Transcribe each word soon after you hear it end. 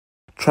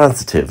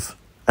Transitive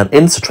and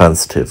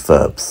intransitive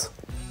verbs.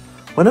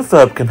 When a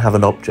verb can have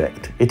an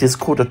object, it is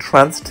called a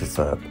transitive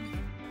verb.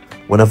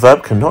 When a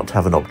verb cannot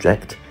have an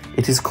object,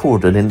 it is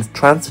called an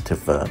intransitive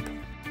verb.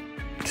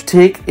 To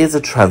take is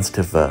a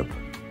transitive verb.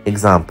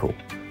 Example,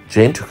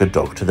 Jane took a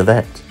dog to the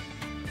vet.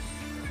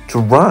 To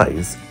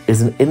rise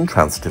is an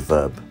intransitive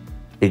verb.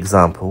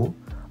 Example,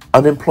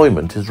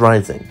 unemployment is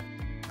rising.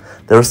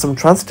 There are some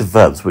transitive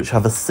verbs which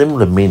have a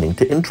similar meaning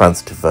to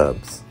intransitive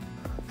verbs.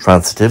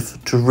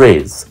 Transitive, to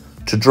raise,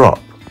 to drop.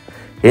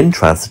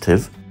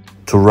 Intransitive,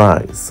 to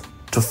rise,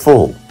 to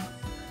fall.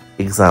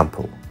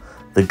 Example,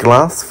 the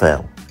glass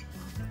fell.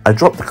 I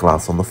dropped the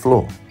glass on the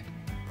floor.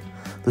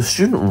 The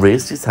student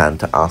raised his hand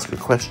to ask a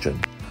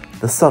question.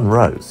 The sun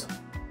rose.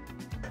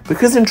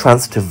 Because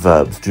intransitive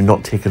verbs do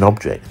not take an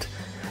object,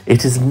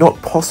 it is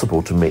not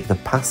possible to make the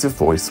passive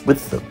voice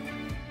with them.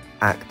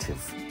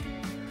 Active.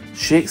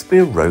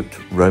 Shakespeare wrote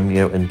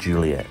Romeo and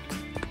Juliet.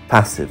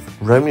 Passive.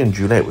 Romeo and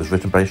Juliet was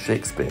written by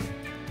Shakespeare.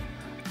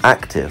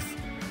 Active.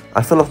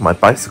 I fell off my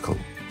bicycle.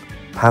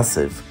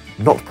 Passive.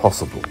 Not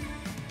possible.